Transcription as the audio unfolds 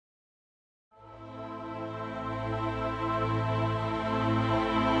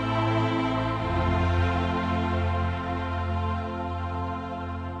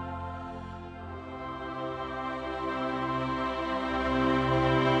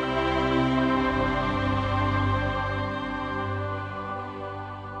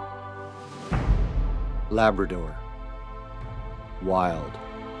Labrador. Wild,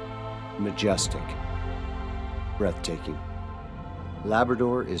 majestic, breathtaking.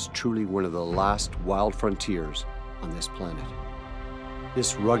 Labrador is truly one of the last wild frontiers on this planet.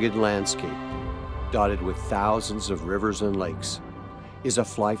 This rugged landscape, dotted with thousands of rivers and lakes, is a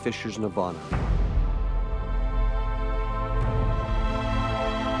fly fisher's nirvana.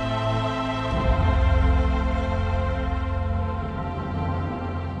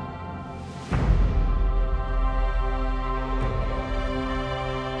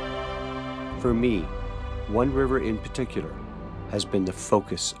 For me, one river in particular has been the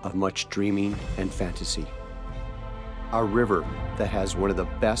focus of much dreaming and fantasy. A river that has one of the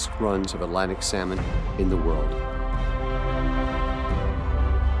best runs of Atlantic salmon in the world.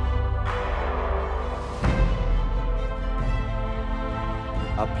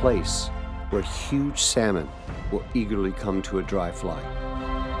 A place where huge salmon will eagerly come to a dry fly.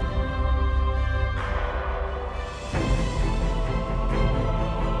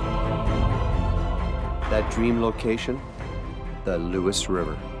 That dream location, the Lewis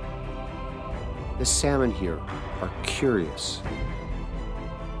River. The salmon here are curious,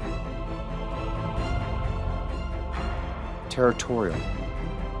 territorial,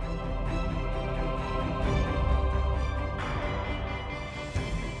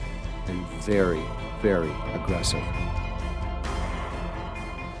 and very, very aggressive.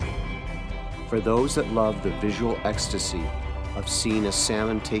 For those that love the visual ecstasy of seeing a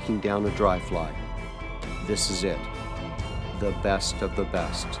salmon taking down a dry fly, this is it, the best of the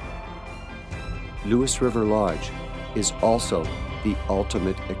best. Lewis River Lodge is also the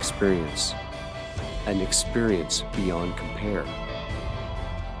ultimate experience, an experience beyond compare.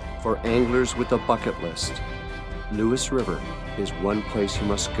 For anglers with a bucket list, Lewis River is one place you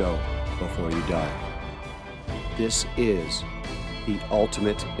must go before you die. This is the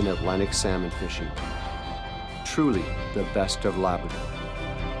ultimate in Atlantic salmon fishing, truly the best of Labrador.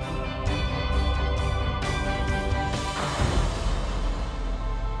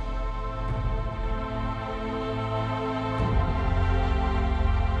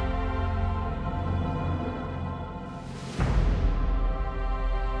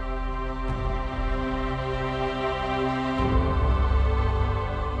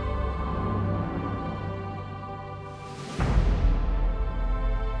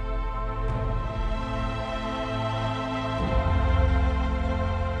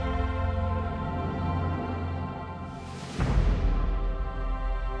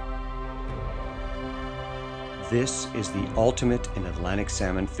 This is the ultimate in Atlantic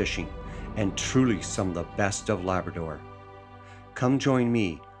salmon fishing, and truly some of the best of Labrador. Come join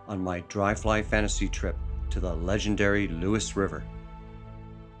me on my dry fly fantasy trip to the legendary Lewis River.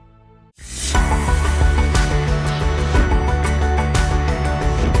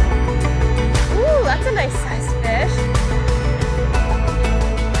 Ooh, that's a nice sized fish.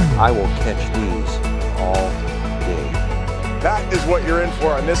 I will catch these all day. That is what you're in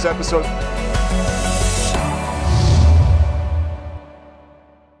for on this episode.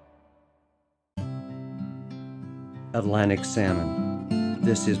 Atlantic salmon.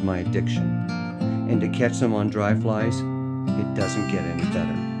 This is my addiction. And to catch them on dry flies, it doesn't get any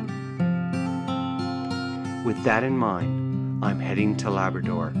better. With that in mind, I'm heading to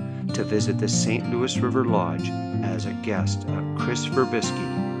Labrador to visit the St. Louis River Lodge as a guest of Chris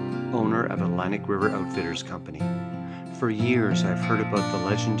Verbisky, owner of Atlantic River Outfitters Company. For years, I've heard about the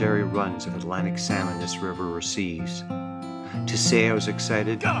legendary runs of Atlantic salmon this river receives. To say I was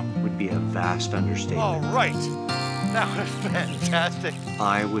excited would be a vast understatement. All right. That was fantastic.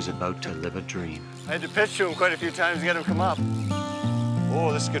 I was about to live a dream. I had to pitch to him quite a few times to get him to come up.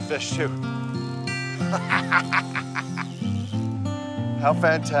 Oh, this is good fish too. How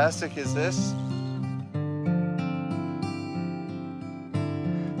fantastic is this?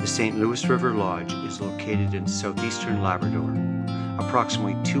 The St. Louis River Lodge is located in southeastern Labrador,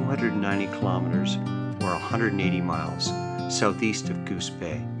 approximately 290 kilometers or 180 miles southeast of Goose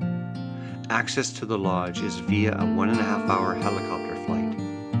Bay. Access to the lodge is via a 1.5-hour helicopter flight.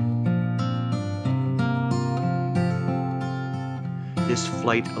 This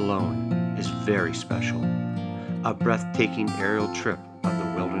flight alone is very special, a breathtaking aerial trip of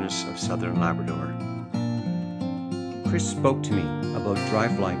the wilderness of southern Labrador. Chris spoke to me about dry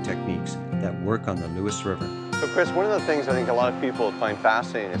fly techniques that work on the Lewis River. So Chris, one of the things I think a lot of people find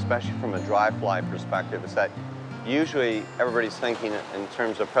fascinating, especially from a dry fly perspective, is that usually everybody's thinking in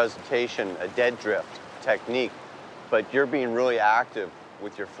terms of presentation, a dead drift technique, but you're being really active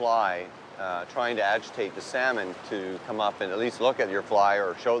with your fly, trying to agitate the salmon to come up and at least look at your fly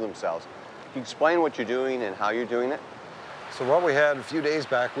or show themselves. Can you explain what you're doing and how you're doing it? So what we had a few days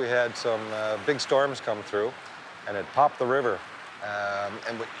back, we had some big storms come through, and it popped the river.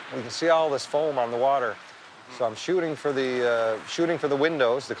 And we can see all this foam on the water. So I'm shooting for the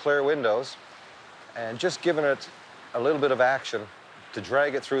windows, the clear windows, and just giving it a little bit of action to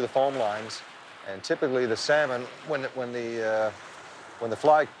drag it through the foam lines. And typically the salmon, when the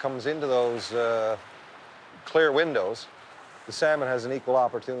fly comes into those clear windows, the salmon has an equal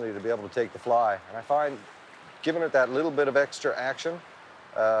opportunity to be able to take the fly. And I find giving it that little bit of extra action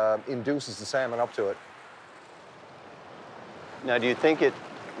induces the salmon up to it. Now, do you think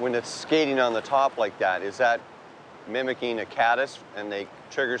when it's skating on the top like that, is that mimicking a caddis and they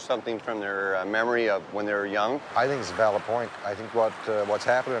trigger something from their memory of when they were young? I think it's a valid point. I think what's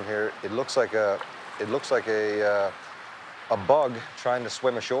happening here, it looks like a bug trying to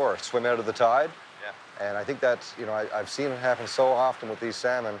swim ashore, swim out of the tide. Yeah. And I think that's, you know, I've seen it happen so often with these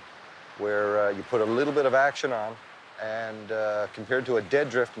salmon where you put a little bit of action on, and compared to a dead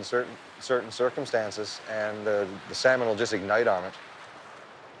drift in certain circumstances, and the salmon will just ignite on it.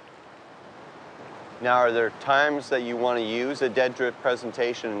 Now, are there times that you want to use a dead drift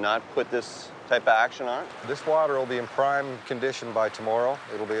presentation and not put this type of action on it? This water will be in prime condition by tomorrow.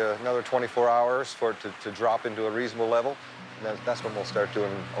 It'll be another 24 hours for it to drop into a reasonable level. And that's when we'll start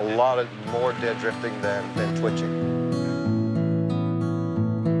doing a lot of more dead drifting than twitching.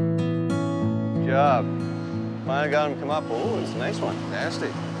 Good job. Finally got him come up. Oh, it's a nice one. Nasty.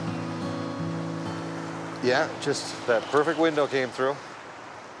 Yeah, just that perfect window came through.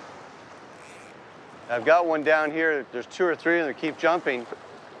 I've got one down here. There's 2 or 3 of them that keep jumping,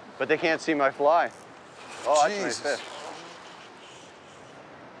 but they can't see my fly. Oh, that's a nice fish.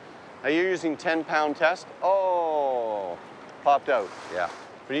 Are you using 10-pound test? Oh, popped out. Yeah.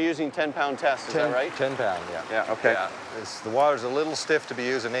 But you're using 10-pound test, is that right? 10 pound, yeah. Yeah, okay. Yeah. The water's a little stiff to be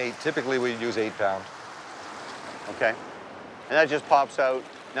using 8. Typically, we use 8 pound. Okay. And that just pops out.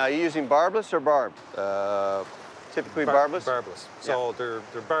 Now, are you using barbless or barb? Typically barbless? Barbless. So yeah.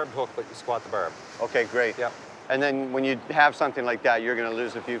 they're barbed hook, but you squat the barb. Okay, great. Yeah. And then when you have something like that, you're going to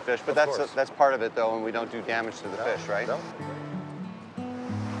lose a few fish. But that's part of it, though, and we don't do damage to the fish, right? No.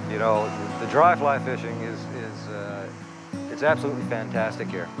 You know, the dry fly fishing it's absolutely fantastic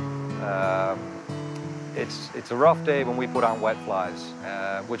here. It's a rough day when we put on wet flies,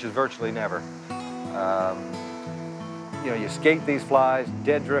 which is virtually never. You know, you skate these flies,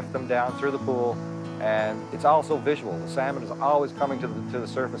 dead drift them down through the pool, and it's also visual. The salmon is always coming to the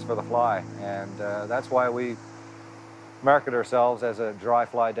surface for the fly, and that's why we market ourselves as a dry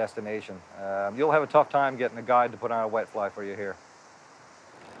fly destination. You'll have a tough time getting a guide to put on a wet fly for you here.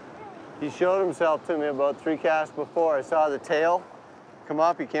 He showed himself to me about 3 casts before. I saw the tail come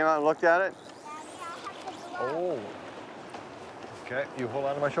up. He came out and looked at it. Oh. Okay, you hold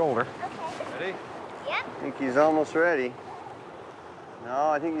on to my shoulder. Okay. Ready? Yep. I think he's almost ready. No,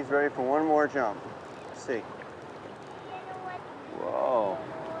 I think he's ready for one more jump. Let's see. Whoa.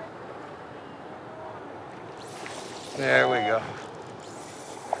 There we go.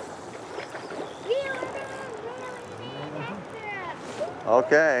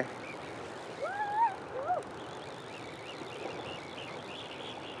 Okay.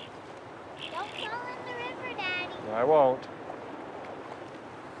 Don't fall in the river, Daddy. No, I won't.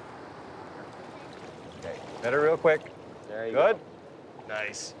 Okay, get her real quick. There you Good? go.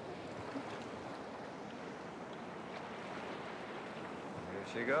 Nice. Here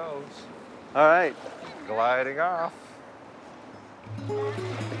she goes. All right. Gliding off.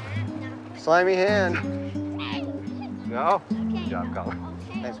 Slimy hand. No? Okay. Good job, Colin.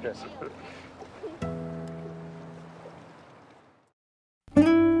 Okay. Thanks, Chris.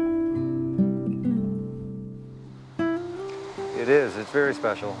 It is. It's very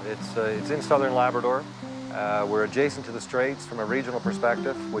special. It's in southern Labrador. We're adjacent to the Straits from a regional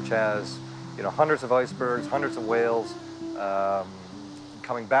perspective, which has, you know, hundreds of icebergs, hundreds of whales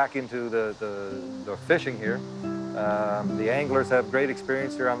coming back into the fishing here. The anglers have great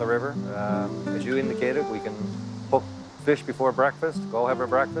experience here on the river. As you indicated, we can hook fish before breakfast, go have a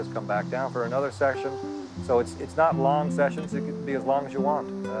breakfast, come back down for another session. So it's not long sessions. It can be as long as you want.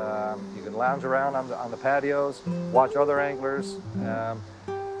 You can lounge around on the patios, watch other anglers,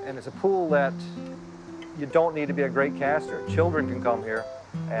 and it's a pool that you don't need to be a great caster. Children can come here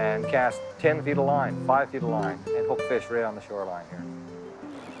and cast 10 feet of line, 5 feet of line, and hook fish right on the shoreline here.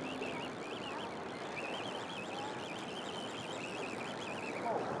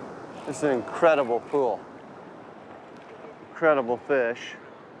 This is an incredible pool. Incredible fish.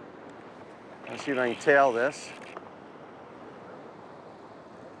 Let's see if I can tail this.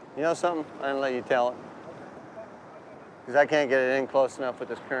 You know something? I'm gonna let you tail it. Because I can't get it in close enough with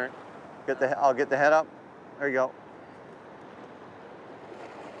this current. I'll get the head up. There you go.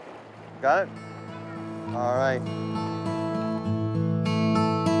 Got it? All right.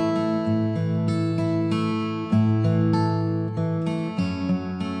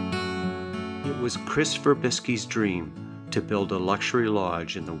 It was Chris Verbisky's dream to build a luxury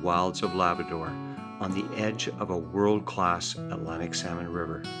lodge in the wilds of Labrador on the edge of a world-class Atlantic salmon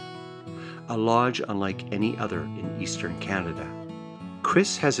river. A lodge unlike any other in eastern Canada.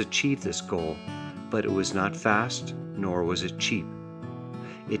 Chris has achieved this goal, but it was not fast, nor was it cheap.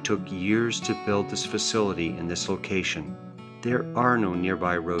 It took years to build this facility in this location. There are no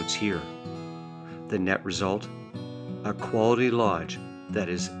nearby roads here. The net result? A quality lodge that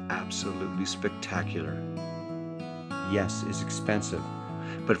is absolutely spectacular. Yes, it's expensive,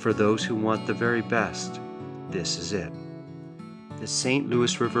 but for those who want the very best, this is it. The St.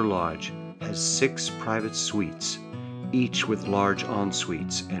 Louis River Lodge has 6 private suites, each with large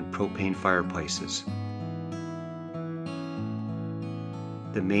en-suites and propane fireplaces.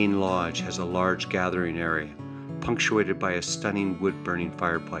 The main lodge has a large gathering area, punctuated by a stunning wood-burning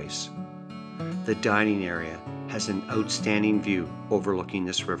fireplace. The dining area has an outstanding view overlooking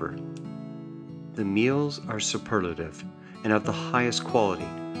this river. The meals are superlative and of the highest quality,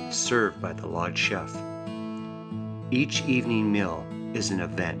 served by the lodge chef. Each evening meal is an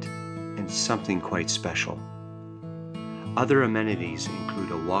event and something quite special. Other amenities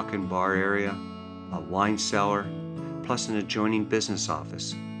include a walk-in bar area, a wine cellar, plus an adjoining business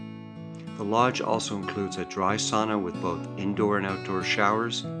office. The lodge also includes a dry sauna with both indoor and outdoor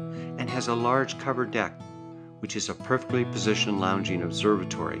showers and has a large covered deck, which is a perfectly positioned lounging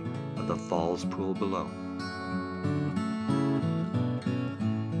observatory of the falls pool below.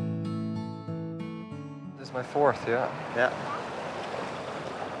 This is my 4th, yeah. Yeah.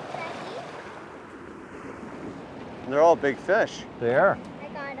 And they're all big fish. They are. I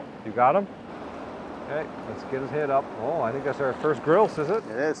got him. You got him? Okay, let's get his head up. Oh, I think that's our first grilse, is it?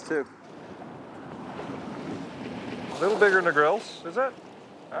 It is too. A little bigger than the grilse, is it?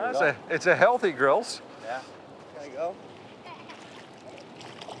 It's a healthy grilse. Yeah. There you go.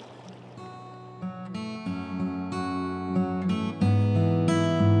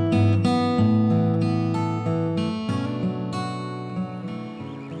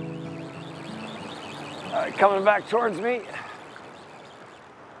 All right, coming back towards me.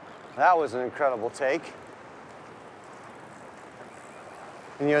 That was an incredible take.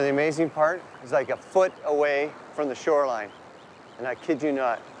 And you know, the amazing part is like a foot away from the shoreline. And I kid you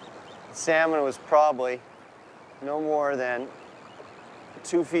not, the salmon was probably no more than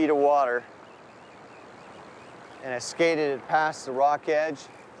 2 feet of water. And I skated it past the rock edge.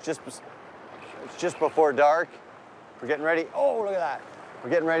 It's just before dark. We're getting ready. Oh, look at that.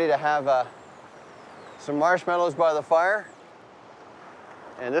 We're getting ready to have some marshmallows by the fire.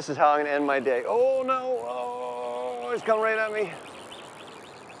 And this is how I'm gonna end my day. Oh no, oh, it's coming right at me.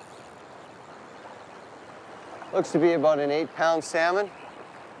 Looks to be about an 8-pound salmon.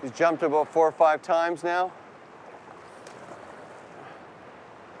 He's jumped about 4 or 5 times now.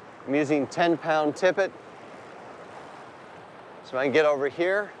 I'm using 10-pound tippet. So I can get over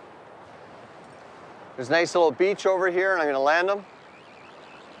here. There's a nice little beach over here, and I'm gonna land them.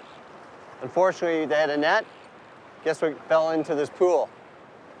 Unfortunately, they had a net. Guess what fell into this pool?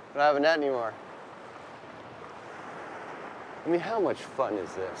 I don't have a net anymore. I mean, how much fun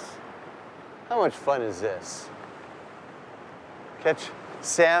is this? How much fun is this? Catch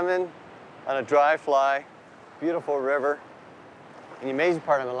salmon on a dry fly, beautiful river. And the amazing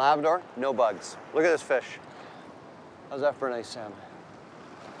part, I'm in Labrador, no bugs. Look at this fish. How's that for a nice salmon?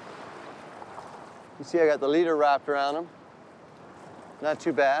 You see I got the leader wrapped around him. Not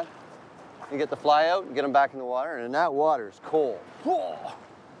too bad. You get the fly out and get them back in the water, and that water is cold. Whoa.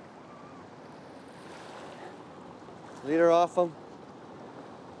 Leader off them,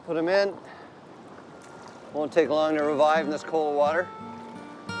 put them in. Won't take long to revive in this cold water.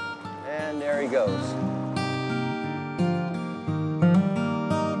 And there he goes.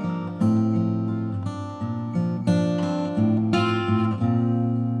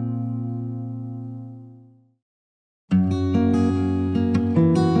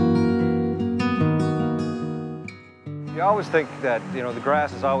 You always think that, you know, the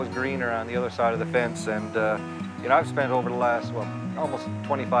grass is always greener on the other side of the fence, and you know, I've spent over the last, well, almost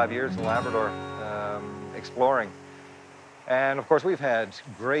 25 years in Labrador exploring. And of course, we've had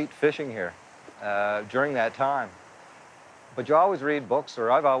great fishing here during that time. But you always read books, or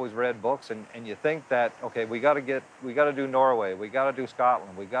I've always read books, and you think that, okay, we got to do Norway, we got to do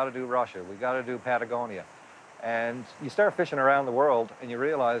Scotland, we got to do Russia, we got to do Patagonia. And you start fishing around the world, and you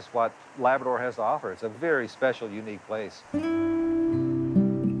realize what Labrador has to offer. It's a very special, unique place.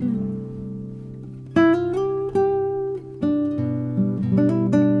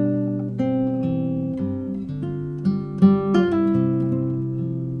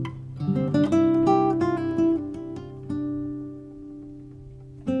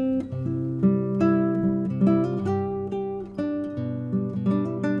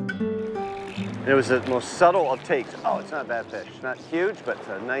 it was the most subtle of takes. Oh, it's not a bad fish. It's not huge, but it's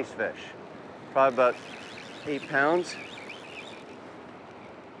a nice fish. Probably about 8 pounds.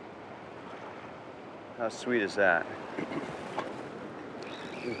 How sweet is that?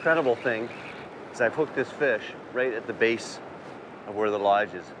 The incredible thing is I've hooked this fish right at the base of where the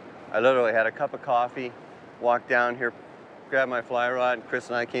lodge is. I literally had a cup of coffee, walked down here, grabbed my fly rod, and Chris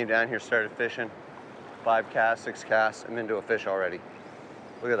and I came down here, started fishing. 5 casts, 6 casts, I'm into a fish already.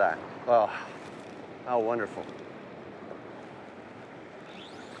 Look at that. Oh, how wonderful.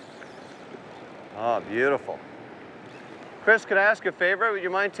 Oh, beautiful. Chris, could I ask a favor? Would you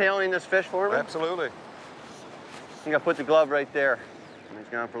mind tailing this fish for me? Absolutely. I think I'll put the glove right there. He's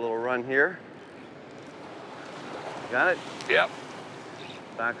gone for a little run here. Got it? Yep.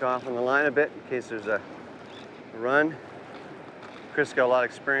 Back off on the line a bit in case there's a run. Chris got a lot of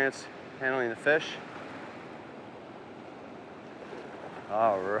experience handling the fish.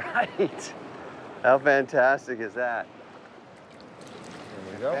 All right. How fantastic is that?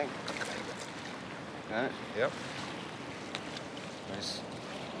 There we go. Okay. Got it? Yep. Nice.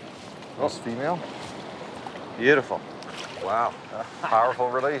 Nice female. Beautiful. Wow. Powerful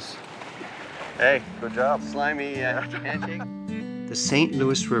release. Hey, Good job. slimy handshake. The St.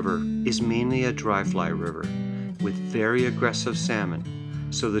 Louis River is mainly a dry fly river with very aggressive salmon,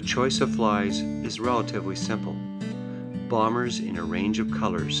 so the choice of flies is relatively simple. Bombers in a range of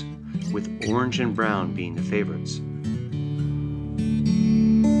colors, with orange and brown being the favorites.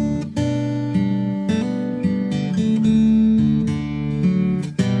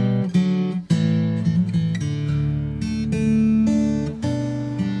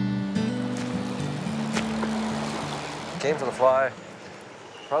 Came for the fly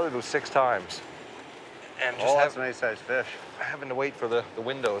probably about 6 times. And just Oh, that's a nice sized fish. having to wait for the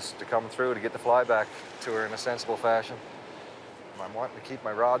windows to come through to get the fly back to her in a sensible fashion. I'm wanting to keep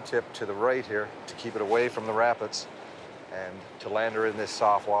my rod tip to the right here to keep it away from the rapids and to land her in this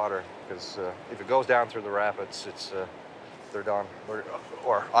soft water, because if it goes down through the rapids, it's they're done,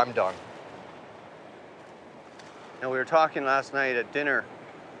 or I'm done. And we were talking last night at dinner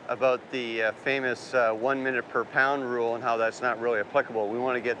about the famous 1 minute per pound rule and how that's not really applicable. We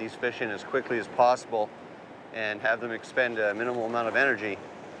want to get these fish in as quickly as possible and have them expend a minimal amount of energy.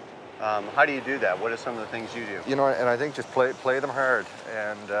 How do you do that? What are some of the things you do? You know, and I think just play them hard,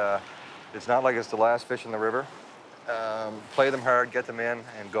 and it's not like it's the last fish in the river. Play them hard, get them in,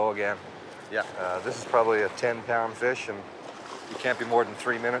 and go again. Yeah. This is probably a 10-pound fish, and you can't be more than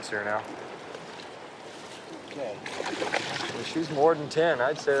 3 minutes here now. Okay. Well, she's more than 10.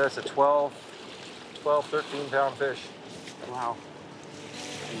 I'd say that's a 12, 13-pound fish. Wow.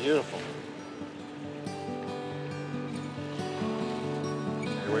 Beautiful.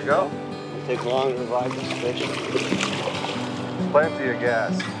 Here we go. It'll take long to revive this fish. Plenty of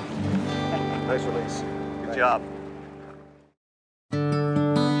gas. Nice release. Good job.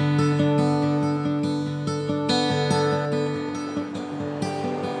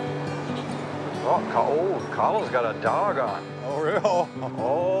 Oh, Colin's got a dog on. Oh, real?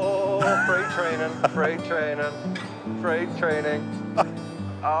 Oh, freight training, freight training, freight training.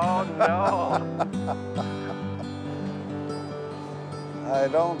 Oh, no. I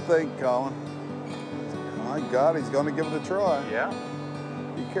don't think, Colin. My God, he's going to give it a try. Yeah?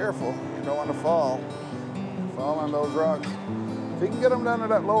 Be careful. You don't want to fall. Fall on those rocks. If he can get him down to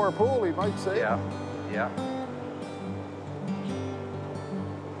that lower pool, he might save Yeah, him. yeah.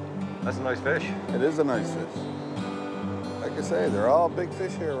 That's a nice fish. It is a nice fish. Like I say, they're all big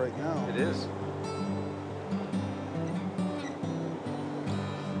fish here right now. It is.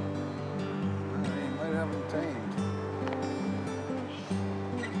 He might have him tamed.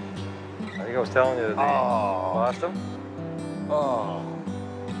 I think I was telling you that they lost him. Oh,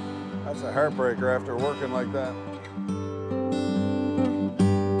 that's a heartbreaker after working like that.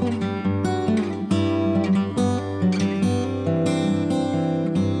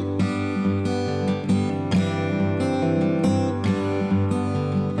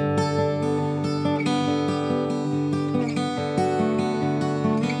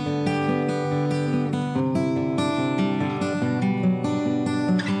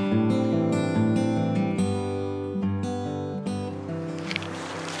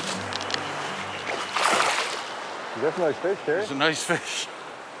 That's a nice fish, Terry. It's a nice fish.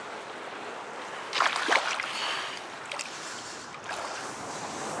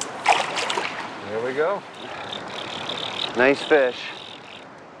 Here we go. Nice fish.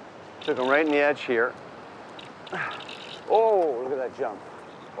 Took him right in the edge here. Oh, look at that jump.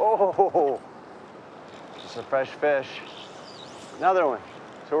 Oh, it's a fresh fish. Another one.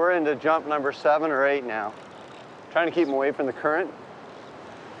 So we're into jump number 7 or 8 now. Trying to keep him away from the current.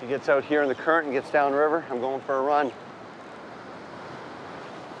 He gets out here in the current and gets downriver. I'm going for a run.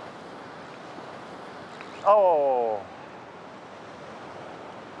 Oh!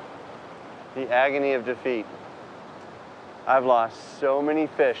 The agony of defeat. I've lost so many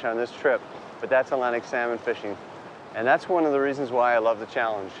fish on this trip, but that's Atlantic salmon fishing. And that's one of the reasons why I love the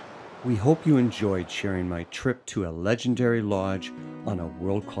challenge. We hope you enjoyed sharing my trip to a legendary lodge on a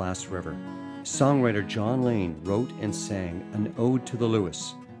world-class river. Songwriter John Lane wrote and sang an ode to the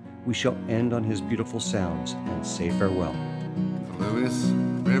Lewis. We shall end on his beautiful sounds and say farewell. The Lewis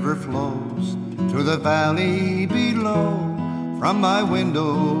River flows to the valley below. From my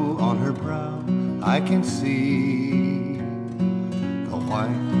window on her brow I can see the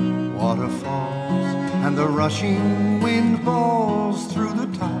white waterfalls, and the rushing wind blows through the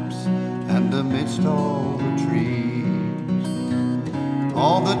tops and amidst all the trees.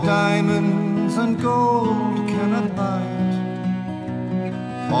 All the diamonds and gold cannot buy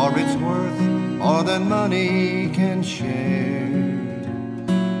it, for it's worth more than money can share.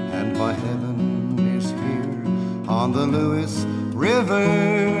 And my heaven is here on the Lewis River,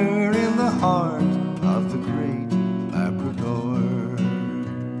 in the heart of the great Labrador.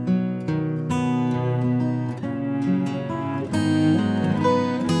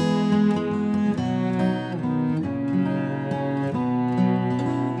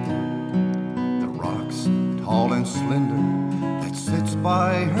 The rocks, tall and slender, that sits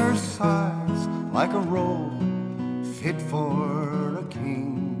by her sides like a robe fit for a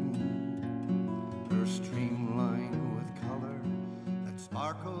king.